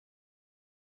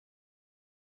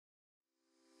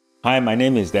Hi, my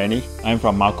name is Danny. I'm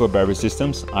from Marco Beverage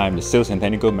Systems. I'm the Sales and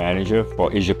Technical Manager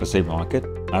for Asia Pacific Market.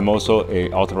 I'm also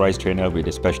an authorized trainer with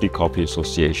the Specialty Coffee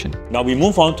Association. Now we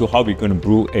move on to how we're going to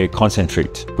brew a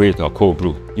concentrate with our cold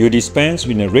brew. You dispense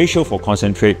with a ratio for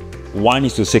concentrate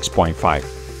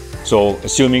 1:6.5. So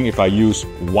assuming if I use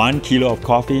 1 kilo of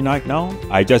coffee right now,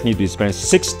 I just need to dispense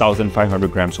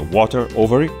 6,500 grams of water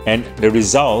over it. And the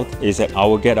result is that I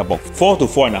will get about 4 to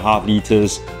 4.5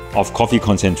 liters of coffee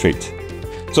concentrate.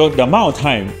 So the amount of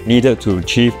time needed to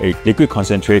achieve a liquid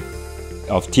concentrate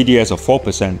of TDS of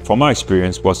 4%, from my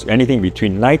experience, was anything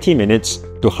between 90 minutes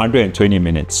to 120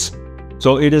 minutes.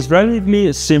 So it is relatively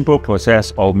a simple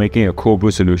process of making a cold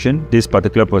brew solution. This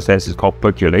particular process is called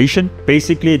percolation.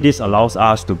 Basically, this allows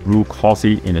us to brew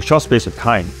coffee in a short space of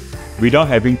time without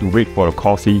having to wait for the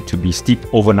coffee to be steeped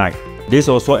overnight. This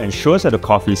also ensures that the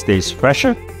coffee stays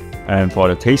fresher and for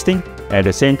the tasting, at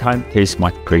the same time tastes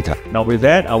much greater. Now with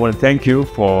that, I want to thank you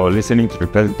for listening to the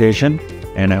presentation,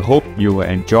 and I hope you will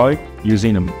enjoy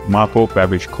using the Marco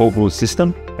Beverage Cold Brew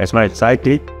system as much as I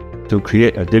did to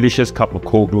create a delicious cup of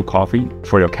cold brew coffee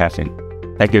for your caffeine.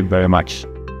 Thank you very much.